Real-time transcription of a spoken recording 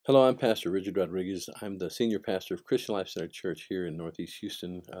Hello, I'm Pastor Richard Rodriguez. I'm the senior pastor of Christian Life Center Church here in Northeast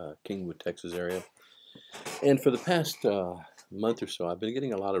Houston, Kingwood, Texas area. And for the past month or so, I've been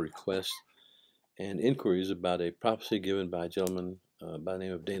getting a lot of requests and inquiries about a prophecy given by a gentleman by the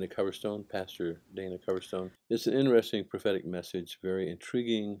name of Dana Coverstone, Pastor Dana Coverstone. It's an interesting prophetic message, very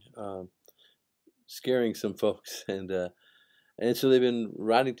intriguing, scaring some folks, and so they've been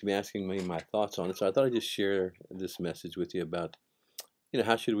writing to me asking me my thoughts on it. So I thought I'd just share this message with you about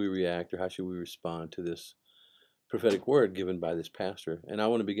how should we react or how should we respond to this prophetic word given by this pastor? And I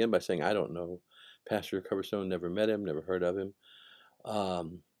want to begin by saying I don't know Pastor Coverstone, never met him, never heard of him.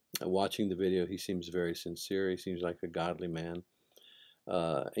 Watching the video, he seems very sincere. He seems like a godly man.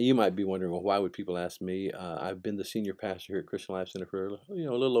 And you might be wondering, well, why would people ask me? I've been the senior pastor here at Christian Life Center for a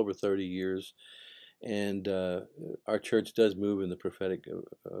little over 30 years. And our church does move in the prophetic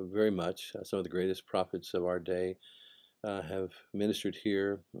very much. Some of the greatest prophets of our day have ministered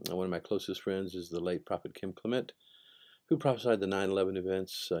here. One of my closest friends is the late prophet Kim Clement, who prophesied the 9/11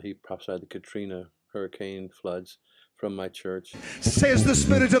 events. He prophesied the Katrina hurricane floods from my church. Says the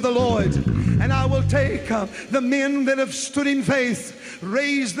Spirit of the Lord, and I will take the men that have stood in faith,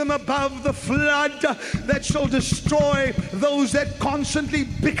 raise them above the flood that shall destroy those that constantly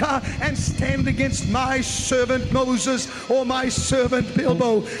bicker and stand against my servant Moses or my servant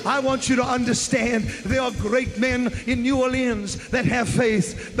Bilbo. I want you to understand there are great men in New Orleans that have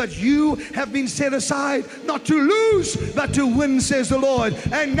faith, but you have been set aside not to lose but to win, says the Lord.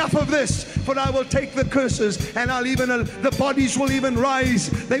 Enough of this, for I will take the curses, and I'll even the bodies will even rise.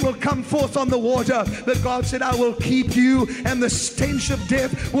 They will come forth on the water. But God said, I will keep you, and the stench of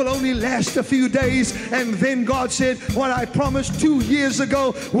death will only last a few days. And then God said, what I promised 2 years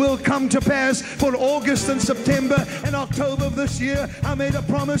ago will come to pass. For August and September and October of this year, I made a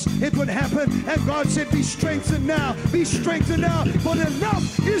promise it would happen. And God said, be strengthened now. Be strengthened now. For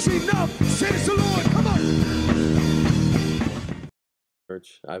enough is enough, says the Lord. Come on.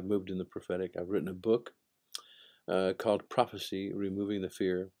 I've moved in the prophetic. I've written a book called Prophecy, Removing the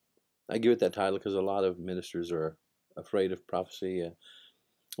Fear. I give it that title because a lot of ministers are afraid of prophecy.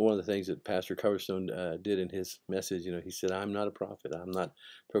 One of the things that Pastor Coverstone did in his message, he said, I'm not a prophet. I'm not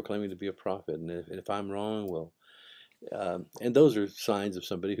proclaiming to be a prophet. And if I'm wrong, well, and those are signs of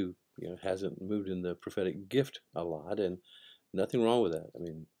somebody who hasn't moved in the prophetic gift a lot, and nothing wrong with that. I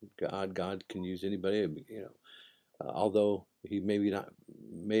mean, God can use anybody, although he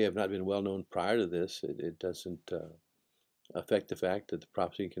may have not been well known prior to this, it doesn't affect the fact that the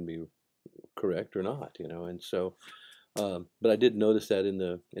prophecy can be correct or not, And so, but I did notice that in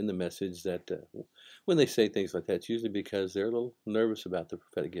the message that when they say things like that, it's usually because they're a little nervous about the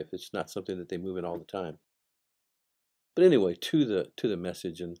prophetic gift. It's not something that they move in all the time. But anyway, to the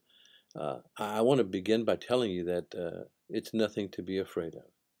message, and I want to begin by telling you that it's nothing to be afraid of.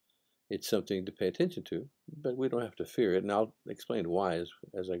 It's something to pay attention to, but we don't have to fear it. And I'll explain why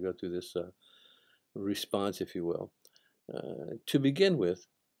as I go through this response, if you will. To begin with,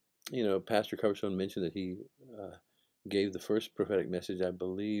 Pastor Coverstone mentioned that he gave the first prophetic message, I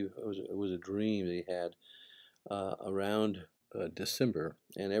believe it was a dream that he had around December,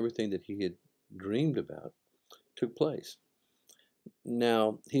 and everything that he had dreamed about took place.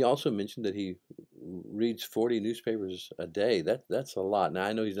 Now, he also mentioned that he reads 40 newspapers a day. That's a lot. Now,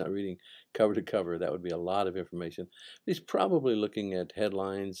 I know he's not reading cover to cover. That would be a lot of information. But he's probably looking at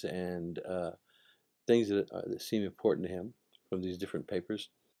headlines and things that seem important to him from these different papers.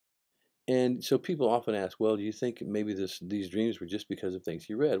 And so people often ask, well, do you think maybe these dreams were just because of things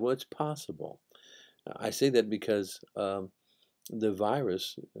he read? Well, it's possible. I say that because the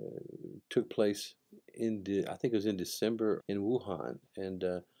virus took place I think it was in December in Wuhan, and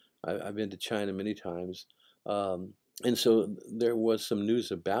I've been to China many times, and so there was some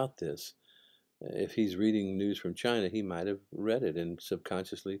news about this. If he's reading news from China, he might have read it and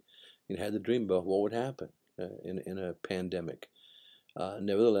subconsciously had the dream about what would happen in a pandemic.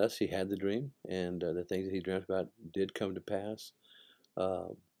 Nevertheless, he had the dream, and the things that he dreamt about did come to pass,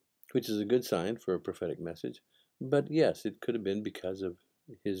 which is a good sign for a prophetic message. But yes, it could have been because of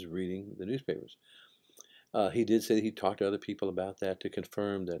his reading the newspapers. He did say that he talked to other people about that to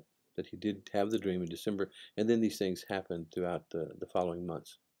confirm that he did have the dream in December, and then these things happened throughout the following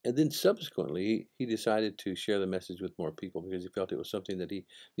months. And then subsequently, he decided to share the message with more people because he felt it was something that he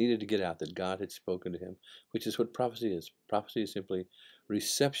needed to get out, that God had spoken to him, which is what prophecy is. Prophecy is simply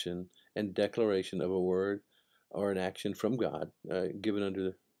reception and declaration of a word or an action from God given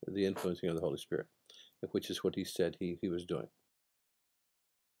under the influencing of the Holy Spirit, which is what he said he was doing.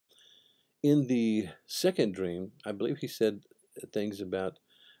 In the second dream, I believe he said things about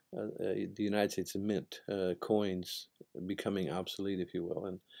the United States mint, coins becoming obsolete, if you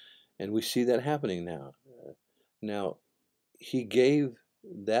will, and we see that happening now. Now, he gave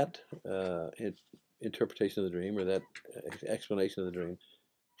that interpretation of the dream, or that explanation of the dream,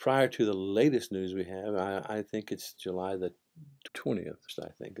 prior to the latest news we have. I think it's July the 20th, I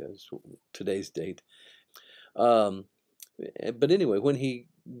think is today's date. But anyway, when he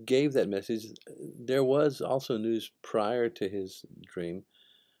gave that message, there was also news prior to his dream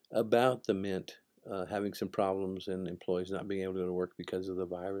about the mint having some problems and employees not being able to go to work because of the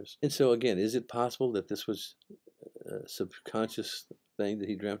virus. And so again, is it possible that this was a subconscious thing that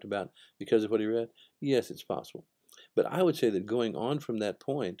he dreamt about because of what he read? Yes, it's possible. But I would say that going on from that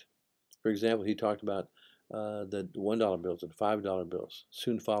point, for example, he talked about the $1 bills and $5 bills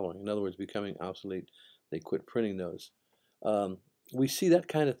soon following. In other words, becoming obsolete. They quit printing those. We see that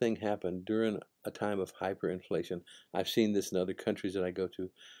kind of thing happen during a time of hyperinflation. I've seen this in other countries that I go to,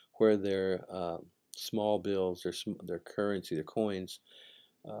 where their small bills, their currency, their coins,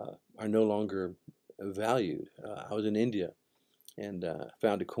 are no longer valued. I was in India and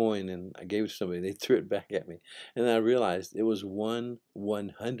found a coin, and I gave it to somebody. They threw it back at me, and I realized it was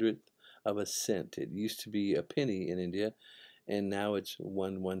 1/100th of a cent. It used to be a penny in India, and now it's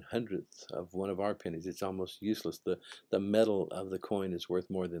 1/100th of one of our pennies. It's almost useless. The metal of the coin is worth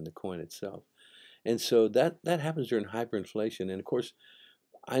more than the coin itself. And so that happens during hyperinflation. And of course,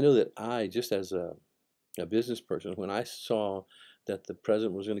 I know that I, just as a business person, when I saw that the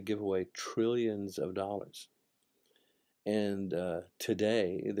president was going to give away trillions of dollars, and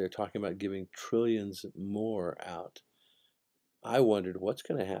today they're talking about giving trillions more out, I wondered what's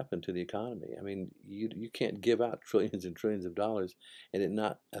going to happen to the economy. I mean, you can't give out trillions and trillions of dollars and it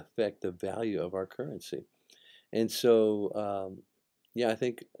not affect the value of our currency. And so, yeah, I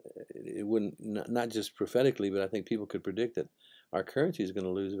think it wouldn't, not just prophetically, but I think people could predict that our currency is going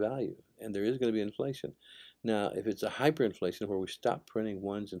to lose value and there is going to be inflation. Now, if it's a hyperinflation where we stop printing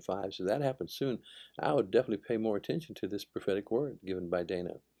ones and fives, if that happens soon, I would definitely pay more attention to this prophetic word given by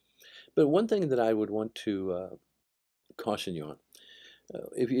Dana. But one thing that I would want to caution you on,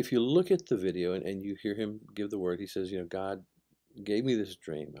 if you look at the video and you hear him give the word, he says, God gave me this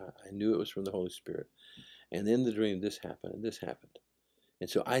dream. I knew it was from the Holy Spirit. And in the dream, this happened and this happened. And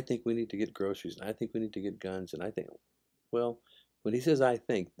so I think we need to get groceries, and I think we need to get guns. And I think, well, when he says I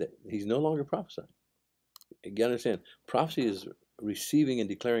think, that he's no longer prophesying. You gotta understand, prophecy is receiving and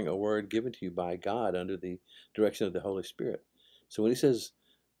declaring a word given to you by God under the direction of the Holy Spirit. So when he says,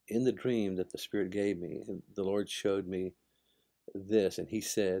 in the dream that the Spirit gave me, the Lord showed me this, and he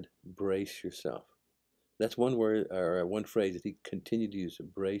said, brace yourself. That's one word, or one phrase that he continued to use: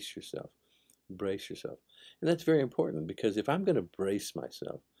 brace yourself, brace yourself. And that's very important, because if I'm going to brace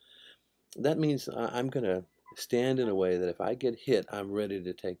myself, that means I'm going to stand in a way that if I get hit, I'm ready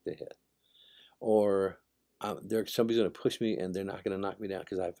to take the hit. Or somebody's going to push me and they're not going to knock me down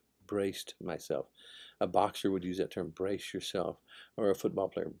because I've braced myself. A boxer would use that term, brace yourself. Or a football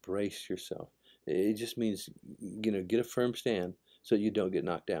player, brace yourself. It just means, get a firm stand so you don't get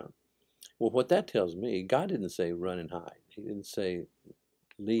knocked down. Well, what that tells me, God didn't say run and hide. He didn't say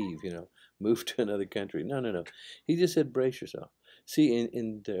leave, move to another country. No, no, no. He just said brace yourself. See,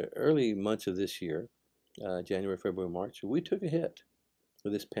 in the early months of this year, January, February, March, we took a hit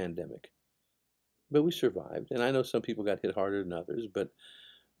with this pandemic. But we survived. And I know some people got hit harder than others, but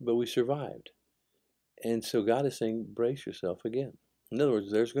we survived. And so God is saying, brace yourself again. In other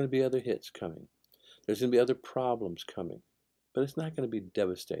words, there's going to be other hits coming. There's going to be other problems coming. But it's not going to be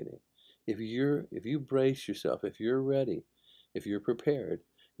devastating. If you brace yourself, if you're ready, if you're prepared,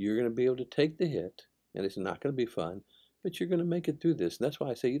 you're going to be able to take the hit, and it's not going to be fun, but you're going to make it through this. And that's why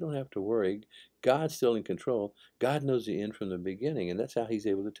I say you don't have to worry. God's still in control. God knows the end from the beginning, and that's how he's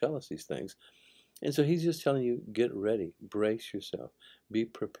able to tell us these things. And so he's just telling you, get ready, brace yourself, be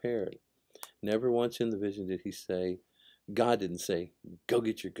prepared. Never once in the vision did he say, God didn't say, go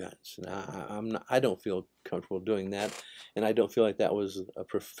get your guns. I don't feel comfortable doing that, and I don't feel like that was a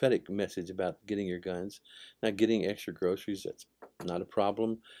prophetic message about getting your guns. Now, getting extra groceries, that's not a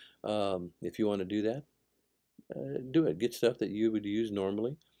problem. If you want to do that, do it. Get stuff that you would use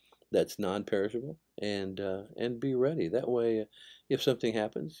normally that's non-perishable, and be ready. That way, if something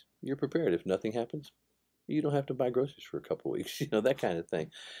happens, you're prepared. If nothing happens, you don't have to buy groceries for a couple of weeks, that kind of thing.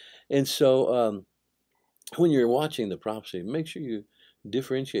 And so when you're watching the prophecy, make sure you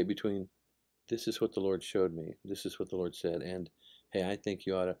differentiate between, this is what the Lord showed me, this is what the Lord said, and hey, I think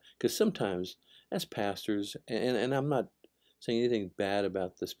you ought to. Because sometimes, as pastors, and I'm not saying anything bad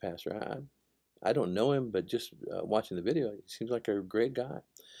about this pastor, I don't know him, but just watching the video, he seems like a great guy.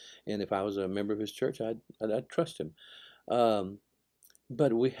 And if I was a member of his church, I'd trust him.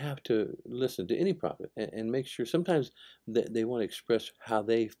 But we have to listen to any prophet and make sure sometimes they want to express how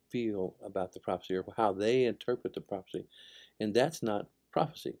they feel about the prophecy or how they interpret the prophecy. And that's not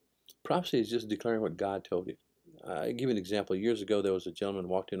prophecy. Prophecy is just declaring what God told you. I give you an example. Years ago, there was a gentleman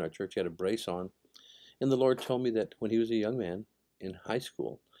walked in our church, he had a brace on, and the Lord told me that when he was a young man in high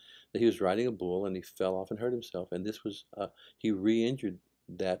school, that he was riding a bull and he fell off and hurt himself. And this was, he re injured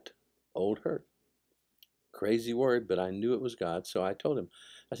that old hurt. Crazy word, but I knew it was God. So I told him,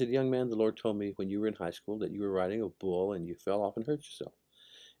 I said, young man, the Lord told me when you were in high school that you were riding a bull and you fell off and hurt yourself.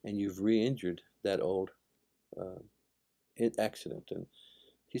 And you've re injured that old uh, accident. And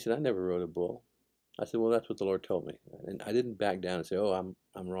he said, I never rode a bull. I said, well, that's what the Lord told me. And I didn't back down and say, oh,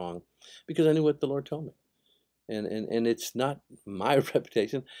 I'm wrong, because I knew what the Lord told me. And it's not my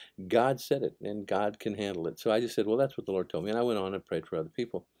reputation. God said it, and God can handle it. So I just said, well, that's what the Lord told me. And I went on and prayed for other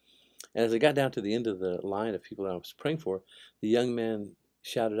people. And as I got down to the end of the line of people that I was praying for, the young man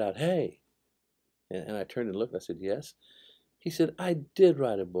shouted out, hey. And I turned and looked. I said, yes. He said, I did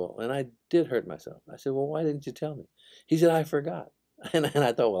ride a bull, and I did hurt myself. I said, well, why didn't you tell me? He said, I forgot. And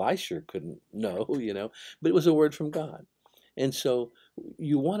I thought, well, I sure couldn't know, but it was a word from God. And so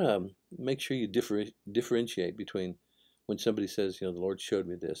you want to make sure you differentiate between when somebody says, the Lord showed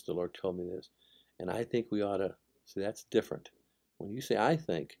me this, the Lord told me this. And I think we ought to say that's different. When you say, I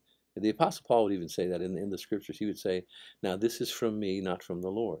think, the Apostle Paul would even say that in the scriptures. He would say, now this is from me, not from the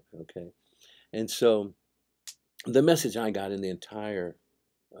Lord. Okay. And so the message I got in the entire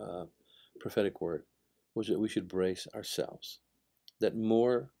prophetic word was that we should brace ourselves, that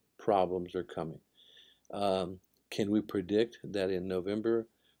more problems are coming. Can we predict that in November,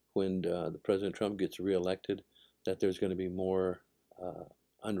 when the President Trump gets reelected, that there's going to be more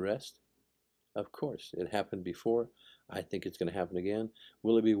unrest? Of course. It happened before. I think it's going to happen again.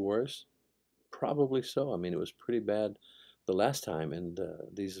 Will it be worse? Probably so. I mean, it was pretty bad the last time, and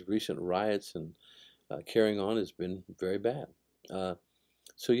these recent riots and carrying on has been very bad.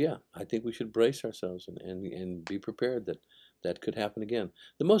 So yeah, I think we should brace ourselves and be prepared that that could happen again.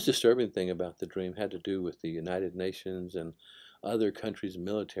 The most disturbing thing about the dream had to do with the United Nations and other countries'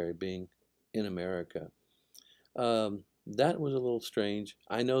 military being in America. That was a little strange.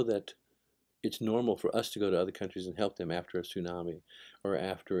 I know that it's normal for us to go to other countries and help them after a tsunami or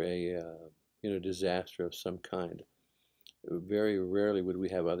after a disaster of some kind. Very rarely would we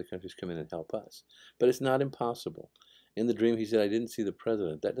have other countries come in and help us, but it's not impossible. In the dream, he said, I didn't see the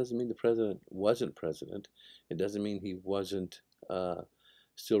president. That doesn't mean the president wasn't president. It doesn't mean he wasn't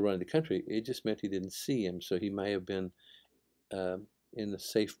still running the country. It just meant he didn't see him, so he may have been in a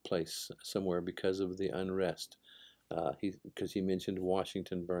safe place somewhere because of the unrest. Because he mentioned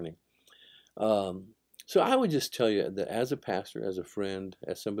Washington burning. So I would just tell you that as a pastor, as a friend,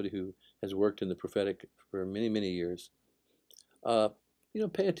 as somebody who has worked in the prophetic for many, many years,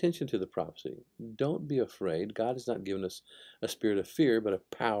 pay attention to the prophecy. Don't be afraid. God has not given us a spirit of fear, but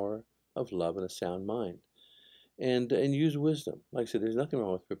a power of love and a sound mind. And use wisdom. Like I said, there's nothing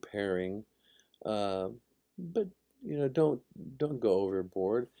wrong with preparing, but don't go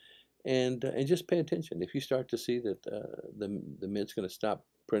overboard, and just pay attention. If you start to see that the Mint's going to stop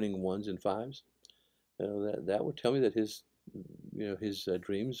printing ones and fives, that would tell me that his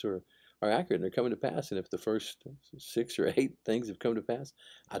dreams are accurate and they're coming to pass. And if the first 6 or 8 things have come to pass,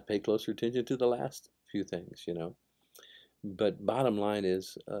 I'd pay closer attention to the last few things. But bottom line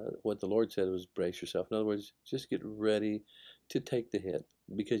is, what the Lord said was brace yourself. In other words, just get ready to take the hit,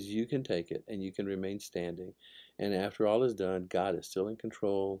 because you can take it and you can remain standing. And after all is done, God is still in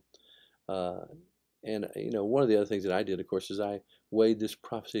control. And one of the other things that I did, of course, is I weighed this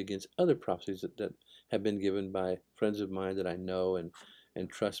prophecy against other prophecies that have been given by friends of mine that I know and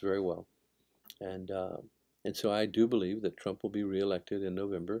trust very well. And so I do believe that Trump will be reelected in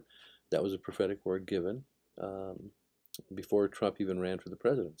November. That was a prophetic word given before Trump even ran for the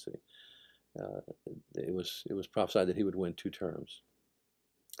presidency. It was prophesied that he would win 2 terms.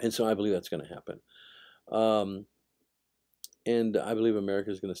 And so I believe that's going to happen. And I believe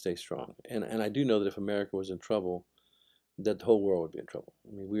America is going to stay strong. And I do know that if America was in trouble, that the whole world would be in trouble.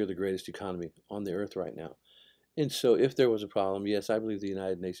 I mean, we are the greatest economy on the earth right now. And so if there was a problem, yes, I believe the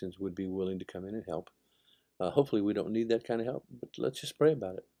United Nations would be willing to come in and help. Hopefully we don't need that kind of help, but let's just pray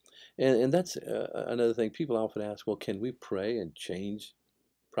about it. And that's another thing. People often ask, well, can we pray and change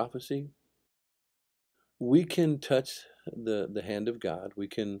prophecy? We can touch the hand of God. We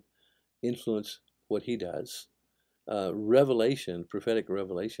can influence what he does. Revelation, prophetic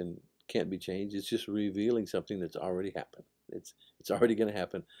revelation, can't be changed. It's just revealing something that's already happened. It's already going to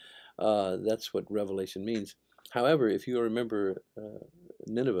happen. That's what revelation means. However, if you remember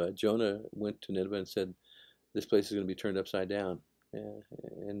Nineveh, Jonah went to Nineveh and said, this place is going to be turned upside down.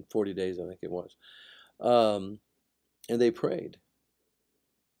 in 40 days, I think it was. Um, and they prayed,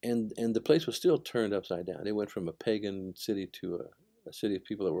 and the place was still turned upside down. It went from a pagan city to a city of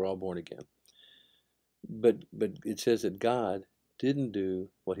people that were all born again. But it says that God didn't do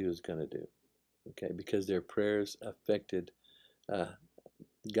what He was going to do, okay, because their prayers affected uh,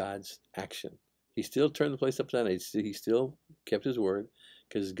 God's action. He still turned the place upside down. He still kept His word,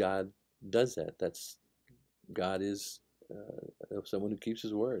 because God does that. God is someone who keeps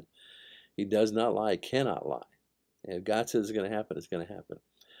His word. He does not lie, cannot lie. And if God says it's going to happen, it's going to happen.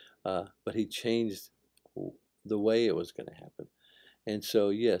 But He changed the way it was going to happen. And so,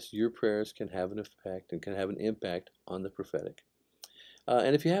 yes, your prayers can have an effect and can have an impact on the prophetic.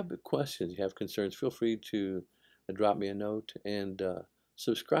 And if you have questions, you have concerns, feel free to drop me a note, and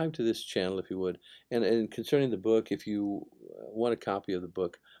subscribe to this channel if you would. And concerning the book, if you want a copy of the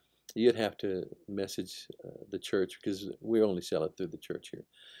book, you'd have to message the church, because we only sell it through the church here.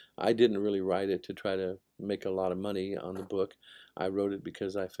 I didn't really write it to try to make a lot of money on the book. I wrote it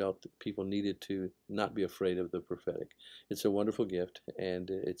because I felt that people needed to not be afraid of the prophetic. It's a wonderful gift, and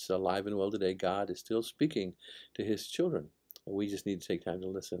it's alive and well today. God is still speaking to His children. We just need to take time to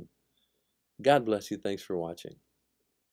listen. God bless you. Thanks for watching.